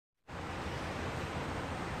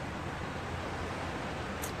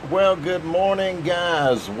Well, good morning,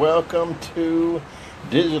 guys. Welcome to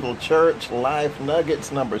Digital Church Life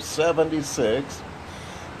Nuggets number 76.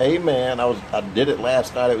 Amen. I did it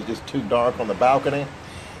last night. It was just too dark on the balcony.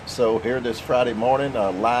 So here this Friday morning,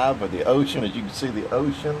 live with the ocean. As you can see, the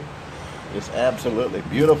ocean is absolutely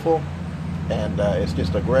beautiful. And it's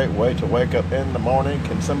just a great way to wake up in the morning.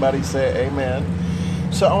 Can somebody say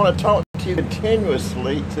amen? So I want to talk to you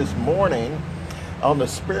continuously this morning on the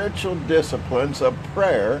spiritual disciplines of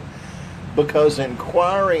prayer, because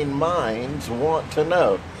inquiring minds want to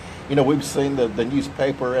know. You know, we've seen the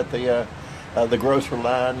newspaper at the grocery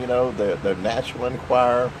line, the National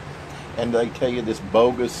Enquirer, and they tell you this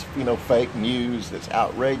bogus, fake news, this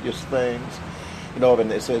outrageous things,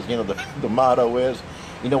 and it says, the motto is,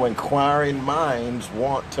 inquiring minds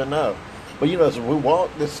want to know. But, as we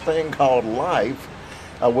walk this thing called life,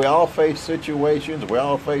 we all face situations, we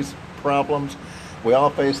all face problems, we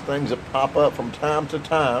all face things that pop up from time to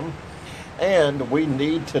time, and we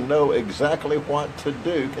need to know exactly what to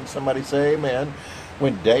do. Can somebody say amen?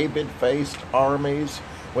 When David faced armies,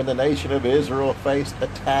 when the nation of Israel faced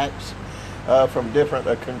attacks from different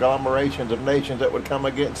conglomerations of nations that would come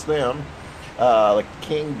against them, like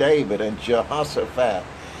King David and Jehoshaphat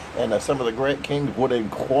and some of the great kings would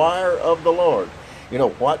inquire of the Lord.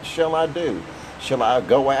 What shall I do? Shall I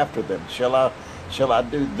go after them? Shall I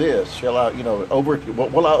do this? Shall I,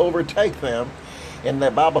 will I overtake them? And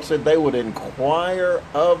the Bible said they would inquire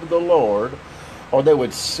of the Lord, or they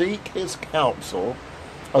would seek his counsel,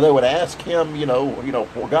 or they would ask him,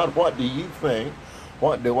 well, God, what do you think?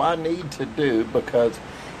 What do I need to do? Because,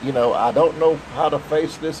 I don't know how to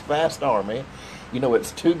face this vast army.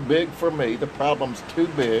 It's too big for me. The problem's too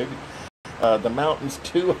big. The mountain's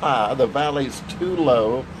too high. The valley's too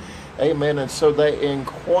low. Amen. And so they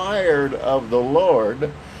inquired of the Lord,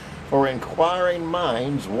 for inquiring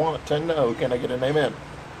minds want to know. Can I get an amen?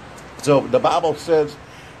 So the Bible says,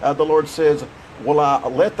 the Lord says, will I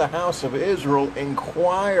let the house of Israel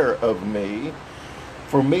inquire of me,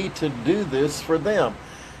 for me to do this for them?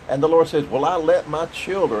 And the Lord says, will I let my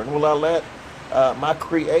children, will I let my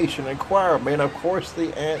creation inquire of me? And of course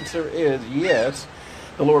the answer is yes.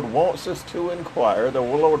 The Lord wants us to inquire. The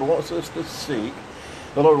Lord wants us to seek.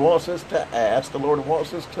 The Lord wants us to ask. The Lord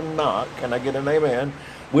wants us to knock. Can I get an amen?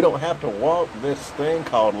 We don't have to walk this thing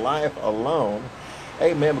called life alone.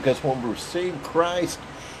 Amen. Because when we receive Christ,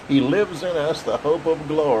 he lives in us, the hope of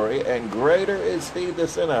glory, and greater is he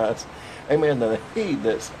that's in us, amen, than he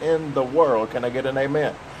that's in the world. Can I get an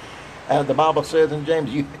amen? And the Bible says in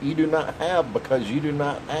James, you do not have because you do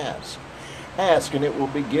not ask. Ask and it will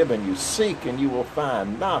be given you. Seek and you will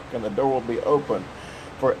find. Knock and the door will be open.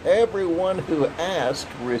 For everyone who asks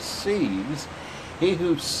receives. He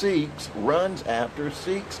who seeks runs after,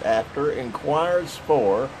 seeks after, inquires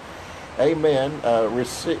for, amen,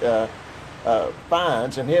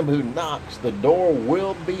 finds, and him who knocks, the door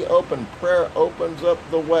will be open. Prayer opens up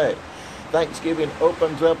the way. Thanksgiving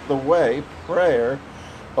opens up the way. Prayer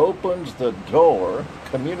opens the door.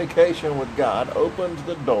 Communication with God opens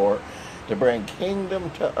the door to bring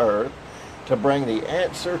kingdom to earth, to bring the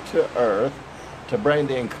answer to earth, to bring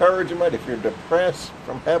the encouragement if you're depressed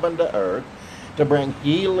from heaven to earth, to bring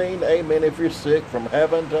healing, amen, if you're sick, from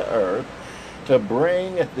heaven to earth, to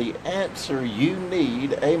bring the answer you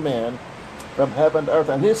need, amen, from heaven to earth.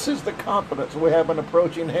 And this is the confidence we have in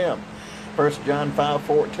approaching him. 1 John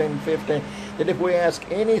 5:14-15, that if we ask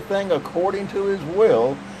anything according to his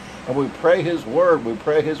will, and we pray his word, we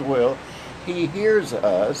pray his will, he hears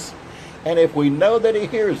us. And if we know that he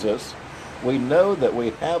hears us, we know that we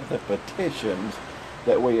have the petitions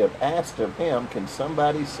that we have asked of him. Can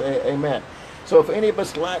somebody say amen? So if any of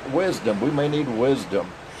us lack wisdom, we may need wisdom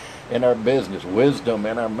in our business, wisdom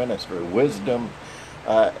in our ministry, wisdom,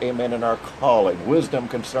 amen, in our calling, wisdom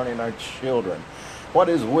concerning our children. What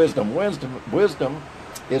is wisdom? Wisdom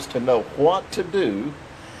is to know what to do,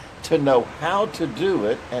 to know how to do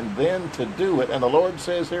it, and then to do it. And the Lord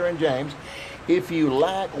says here in James, if you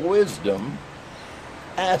lack wisdom,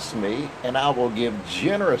 ask me, and I will give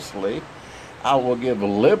generously. I will give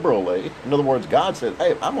liberally. In other words, God says,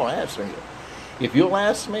 hey, I'm going to answer you. If you'll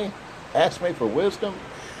ask me for wisdom,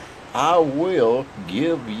 I will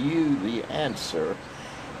give you the answer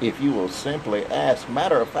if you will simply ask.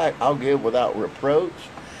 Matter of fact, I'll give without reproach.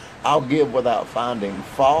 I'll give without finding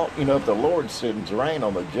fault. If the Lord sends rain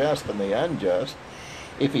on the just and the unjust,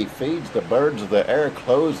 if he feeds the birds of the air,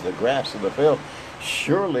 clothes the grass of the field,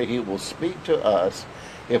 surely he will speak to us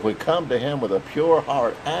if we come to him with a pure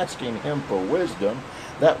heart, asking him for wisdom.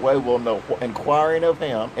 That way we'll know, inquiring of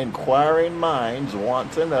him, inquiring minds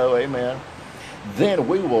want to know, amen. Then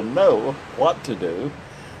we will know what to do.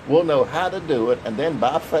 We'll know how to do it, and then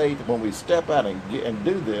by faith, when we step out and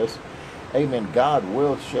do this, amen, God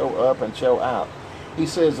will show up and show out. He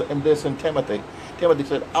says in Timothy, Timothy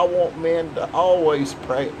said, I want men to always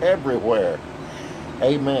pray everywhere.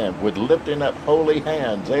 Amen. With lifting up holy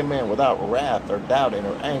hands. Amen. Without wrath or doubting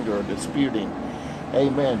or anger or disputing.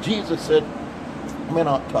 Amen. Jesus said, men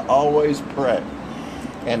ought to always pray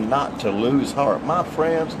and not to lose heart. My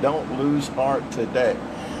friends, don't lose heart today,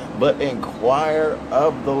 but inquire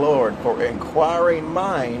of the Lord. For inquiring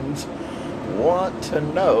minds want to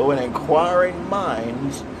know, and inquiring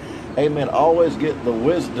minds, amen, always get the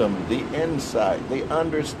wisdom, the insight, the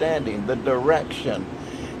understanding, the direction,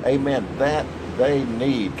 amen, that they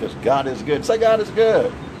need, because God is good. Say, God is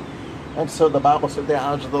good. And so the Bible said the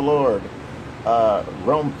eyes of the Lord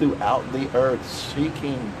roam throughout the earth,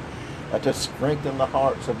 seeking to strengthen the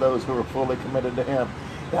hearts of those who are fully committed to Him.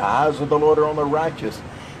 The eyes of the Lord are on the righteous,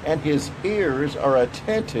 and His ears are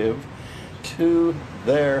attentive to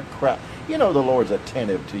their cry. You know the Lord's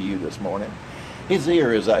attentive to you this morning. His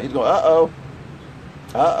ear is out. He's going, uh-oh.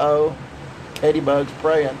 Uh-oh. Katie Bug's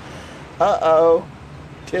praying. Uh-oh.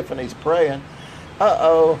 Tiffany's praying.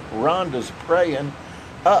 Uh-oh. Rhonda's praying.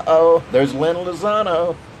 Uh-oh. There's Lynn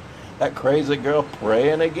Lozano. That crazy girl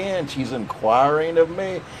praying again. She's inquiring of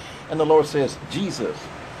me. And the Lord says, Jesus,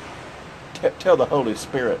 tell the Holy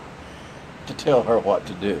Spirit to tell her what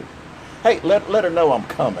to do. Hey, let her know I'm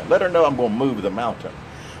coming. Let her know I'm going to move the mountain.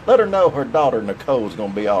 Let her know her daughter Nicole's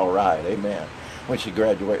going to be all right. Amen. When she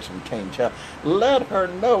graduates from King Child. Let her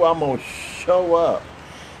know I'm going to show up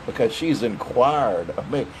because she's inquired of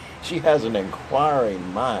me. She has an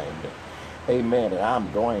inquiring mind. Amen. And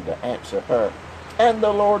I'm going to answer her. And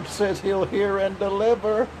the Lord says He'll hear and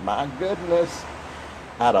deliver, my goodness,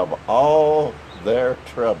 out of all their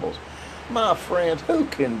troubles. My friends, who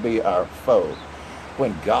can be our foe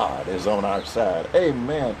when God is on our side?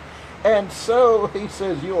 Amen. And so He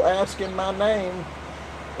says, you'll ask in my name.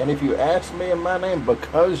 And if you ask me in my name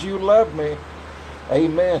because you love me,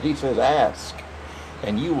 amen, He says, ask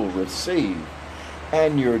and you will receive.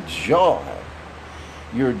 And your joy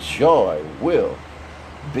will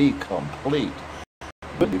be complete,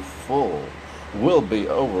 will be full, will be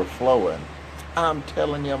overflowing. I'm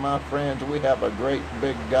telling you, my friends, we have a great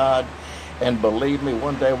big God. And believe me,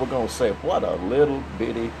 one day we're going to say, what a little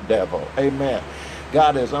bitty devil. Amen.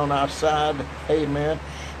 God is on our side. Amen.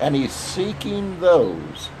 And He's seeking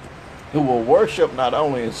those who will worship not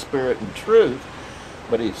only in spirit and truth,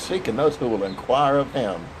 but He's seeking those who will inquire of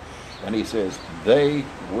Him. And He says, they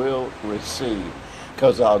will receive.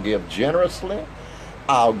 Because I'll give generously,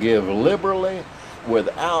 I'll give liberally,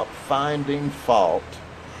 without finding fault.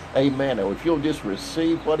 Amen. And if you'll just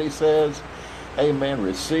receive what He says, amen,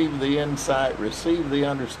 receive the insight, receive the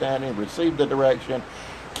understanding, receive the direction,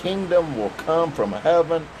 kingdom will come from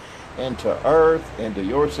heaven into earth, into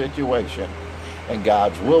your situation. And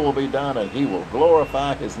God's will be done, and He will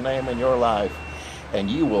glorify His name in your life, and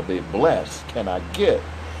you will be blessed. Can I get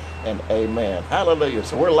an amen? Hallelujah.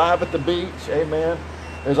 So we're live at the beach. Amen.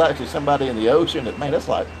 There's actually somebody in the ocean that, man,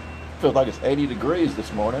 feels like it's 80 degrees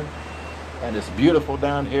this morning. And it's beautiful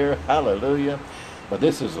down here. Hallelujah. But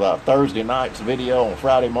this is Thursday night's video on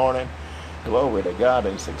Friday morning. Glory to God.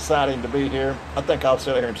 And it's exciting to be here. I think I'll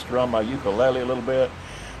sit here and strum my ukulele a little bit.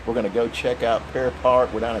 We're going to go check out Pear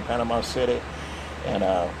Park. We're down in Panama City. And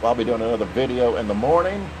I'll be doing another video in the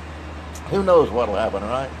morning. Who knows what will happen,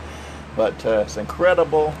 right? But it's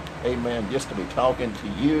incredible, amen, just to be talking to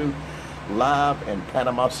you live in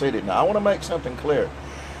Panama City. Now, I want to make something clear.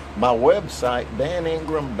 My website,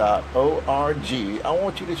 daningram.org, I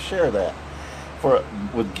want you to share that.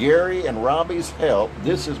 With Gary and Robbie's help,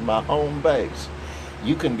 this is my home base.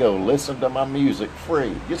 You can go listen to my music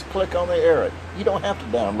free. Just click on the arrow. You don't have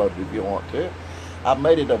to download it if you want to. I've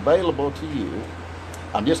made it available to you.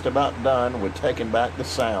 I'm just about done with Taking Back the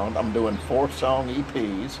Sound. I'm doing 4-song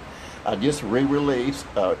EPs. I just re-released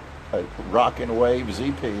a Rockin' Waves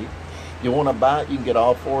EP. You want to buy it, you can get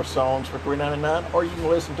all 4 songs for $3.99, or you can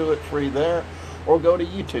listen to it free there, or go to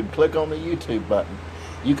YouTube. Click on the YouTube button.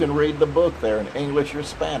 You can read the book there in English or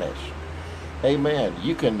Spanish. Amen.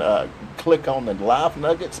 You can click on the Life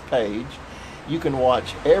Nuggets page. You can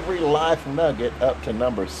watch every Life Nugget up to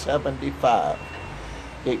number 75.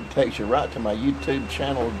 It takes you right to my YouTube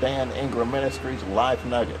channel, Dan Ingram Ministries, Life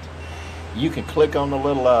Nuggets. You can click on the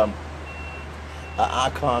little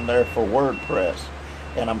icon there for WordPress.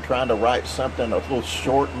 And I'm trying to write something, a little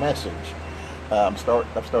short message. I've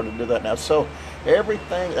started to do that now. So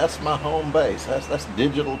everything, that's my home base. That's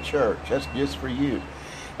digital church. That's just for you.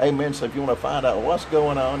 Amen. So if you want to find out what's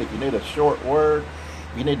going on, if you need a short word,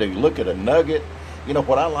 you need to look at a nugget, You know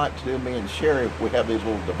what I like to do, me and Sherry, we have these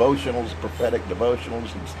little devotionals, prophetic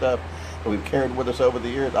devotionals and stuff that we've carried with us over the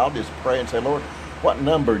years. I'll just pray and say, Lord, what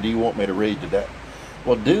number do you want me to read today?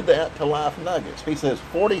 Well, do that to Life Nuggets. He says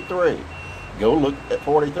 43. Go look at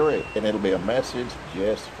 43, and it'll be a message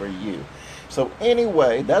just for you. So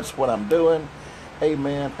anyway, that's what I'm doing.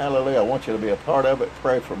 Amen. Hallelujah. I want you to be a part of it.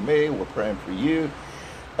 Pray for me. We're praying for you.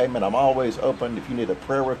 Amen. I'm always open. If you need a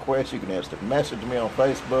prayer request, you can message me on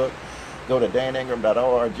Facebook. Go to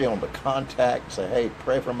daningram.org on the contact. Say, hey,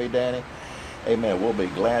 pray for me, Danny. Amen. We'll be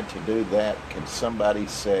glad to do that. Can somebody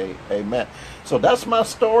say amen? So that's my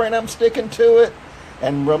story, and I'm sticking to it.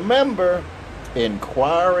 And remember,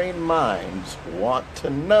 inquiring minds want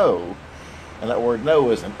to know. And that word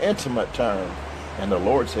know is an intimate term. And the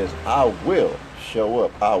Lord says, I will show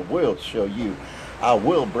up. I will show you. I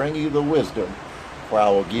will bring you the wisdom, for I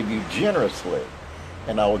will give you generously,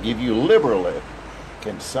 and I will give you liberally.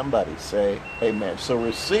 Can somebody say amen? So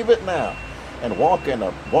receive it now and walk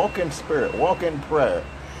in spirit, walk in prayer.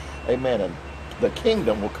 Amen. And the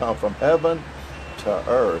kingdom will come from heaven to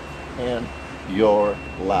earth in your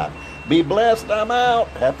life. Be blessed. I'm out.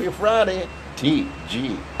 Happy Friday.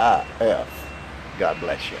 TGIF. God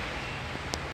bless you.